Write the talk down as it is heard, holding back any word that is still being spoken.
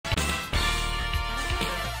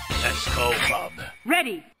Let's go, Bob.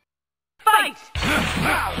 Ready. Fight!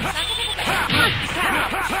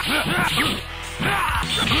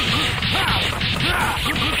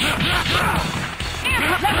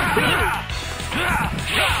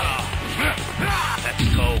 Let's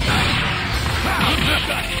go.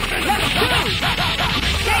 Level 2!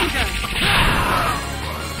 Danger!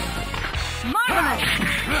 Marvelous!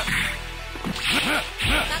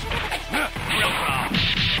 Real raw.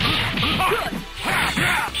 Good!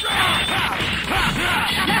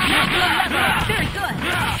 Very good!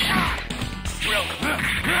 Real.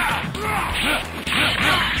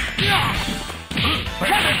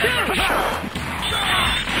 Level 2!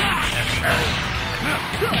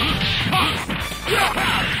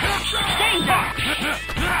 Danger!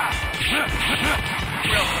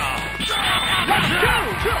 Real raw. Level 2!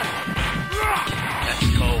 Good! Let's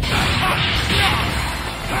go.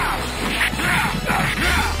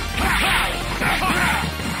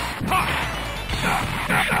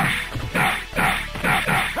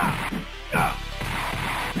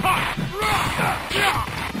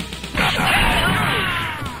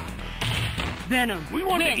 Venom, We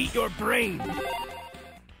want win. to eat your brain.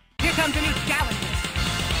 Here comes a new challenger.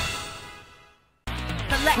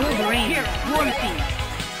 Select Wolverine, Hero, Wolverine,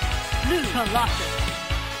 Blue Colossus.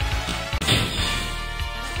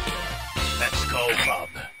 Let's go, Bob.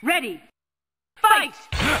 Ready. Fight!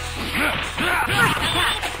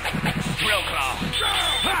 Real raw. Real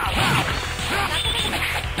raw.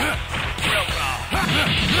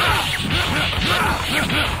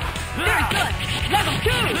 Very good. Level 2.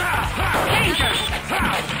 Danger.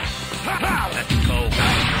 Let's go. Let's go.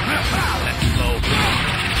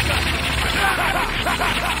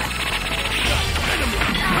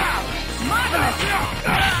 Marvelous.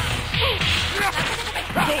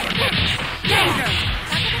 Danger.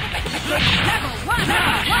 Level 1.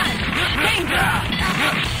 Danger.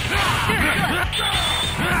 Very good.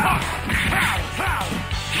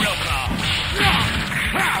 Real raw.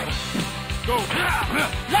 Go.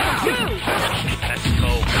 Level 2. Let's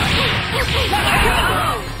go. Level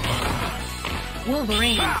 2.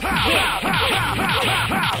 Wolverine. Let's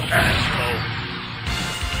go.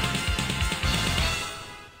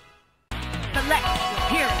 Select your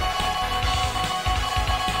hero.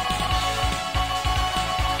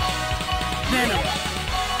 Venom.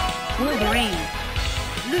 Wolverine.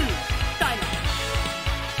 Blue. Silence.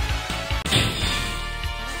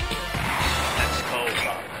 Let's go,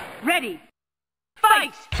 Bob. Ready.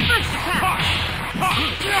 Fight! First attack!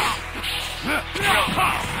 Real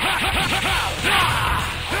raw.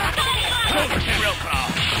 Real raw.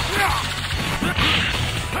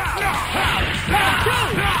 Level 2!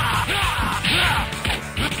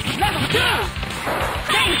 Level 2!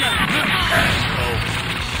 Danger! Let's go.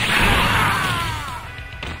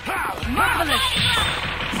 Marvelous!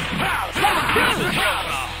 Level 2! Real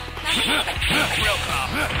raw. Real raw.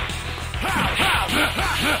 Real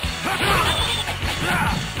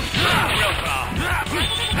raw.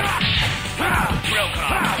 Real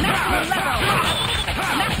raw.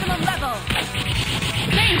 Maximum level!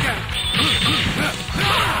 Danger!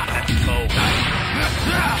 Let's go.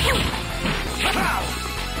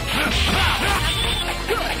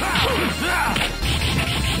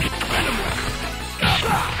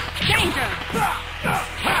 Danger!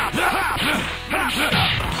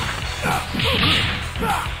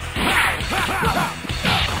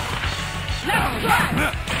 Level 1!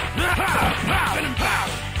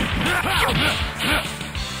 Danger!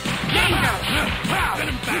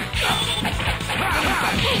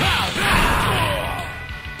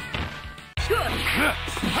 Good!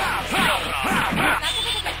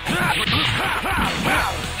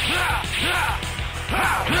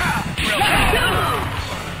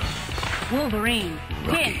 Wolverine,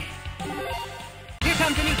 win! Here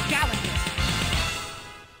comes a new challenger.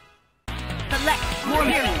 Select more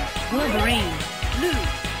heroes. Wolverine, Blue,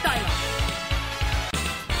 Silence.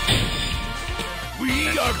 We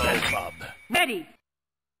are both, Bob. Ready.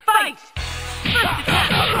 Fight! First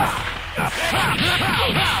attack!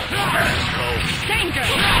 Danger!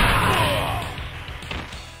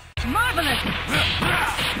 Marvelous!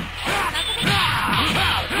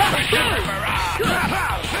 Level 2! Good!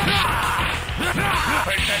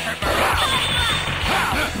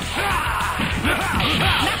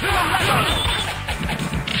 Maximum level!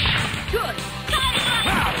 Good!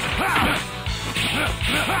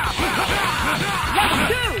 Level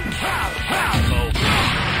 2!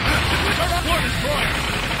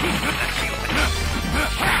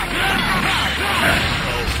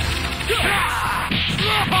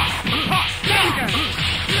 Danger!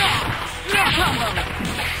 Combo!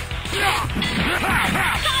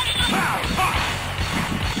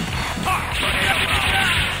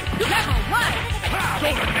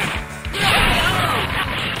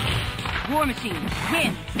 Machine,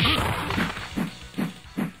 win!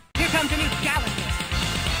 Here comes a new challenger.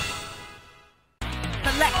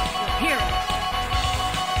 Select your hero.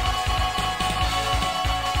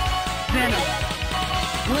 Venom,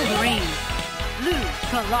 Wolverine, Blue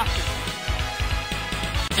Colossus.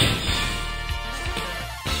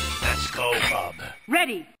 Let's go, Bob.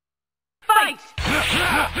 Ready, fight!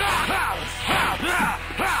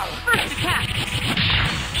 First attack!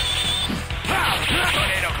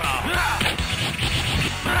 Tornado Claw.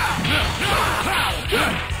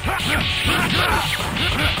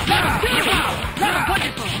 Level 2! Level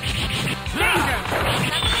wonderful! Danger!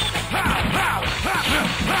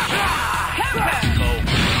 Counter!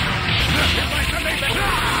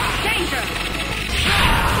 Danger!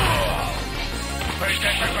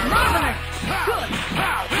 Marvelous! Good!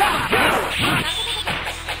 Level 2!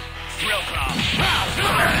 Drill Claw.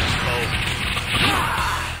 Let's go.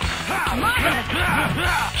 Marvelous!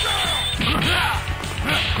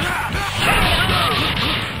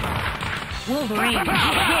 Wolverine, win!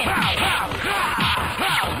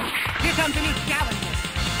 Here comes a new challenger.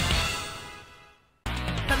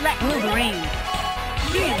 Select Wolverine.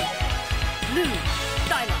 Green, blue,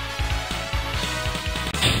 silent.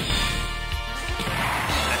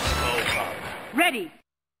 Let's go, Bob. Ready,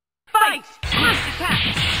 fight! First attack!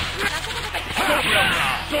 Drill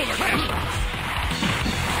Claw. Overhand.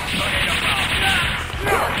 Tornado Claw.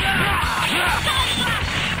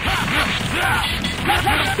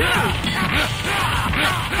 Level 2!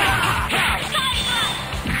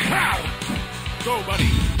 Go, buddy.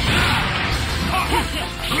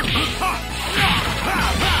 Drill Claw.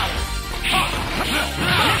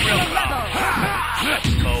 Let's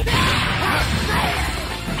go.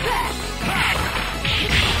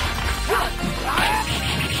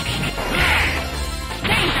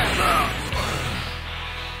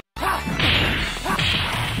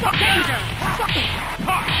 Danger!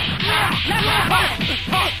 Level 1!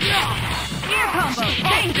 Ear combo!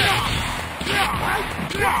 Danger!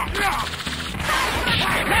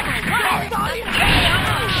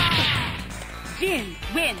 Jin,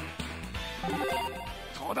 win!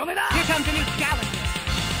 Here comes a new challenger.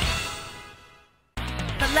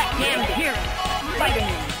 Select Gambit hero.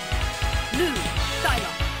 Spider-Man. Blue,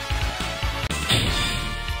 silent.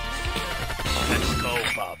 Let's go,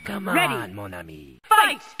 Bob. Come Ready. on, mon ami.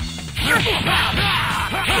 Fight!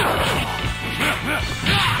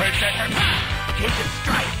 Berserker. Take it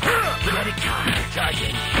strike. Let it counter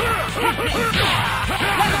charging. Level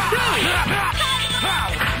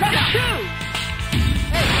 2!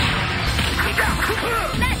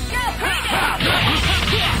 Let's go!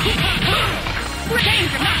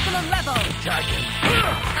 Danger, maximum level! Charging.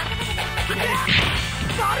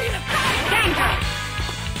 Danger!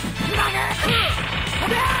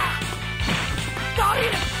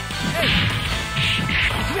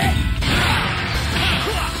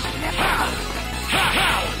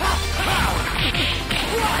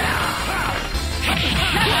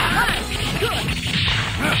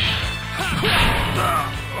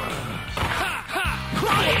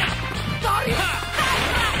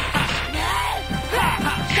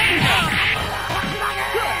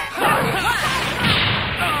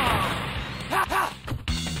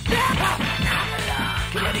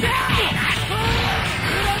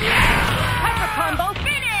 Hyper combo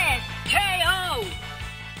finish! KO!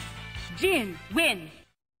 Jin, win!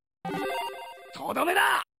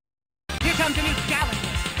 Here comes a new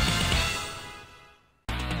challenger.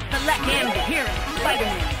 Select Gambit hero.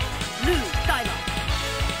 Spider-Man. Blue, silent.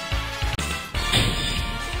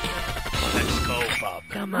 Let's go, Bob.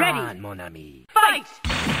 Come Ready. on, mon ami. Fight!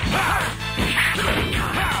 First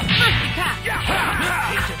attack!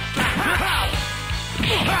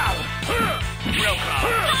 Drill Claw.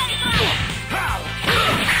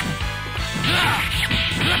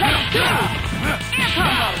 Level 2! Air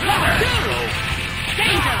combo! Level 2!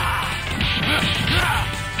 Danger!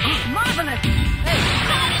 Marvelous!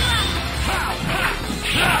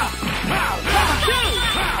 Level 2!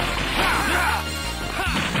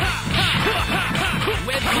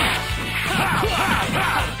 With Level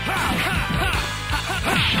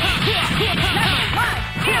 1!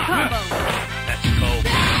 Air combo! Let's go.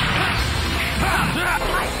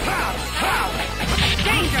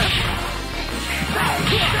 Danger! Level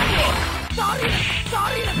 2!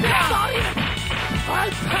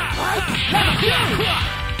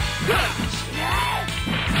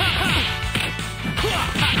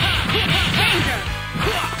 Danger!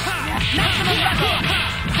 Maximum level!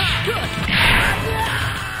 Good!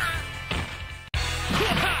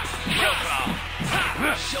 Drill Claw.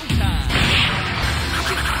 showtime.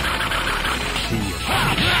 See you.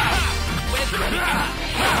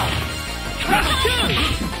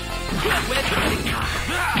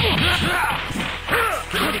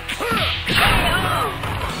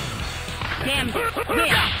 Gambit,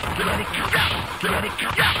 win!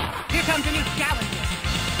 Here comes a new challenger.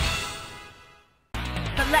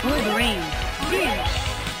 Select Wolverine, win!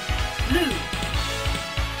 Blue.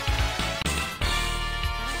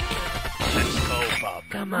 Let's go, Bob.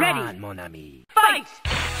 Come Ready. on, mon ami. Fight!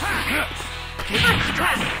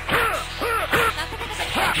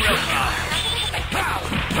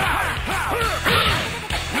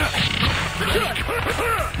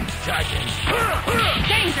 Charging.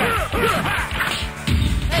 Danger!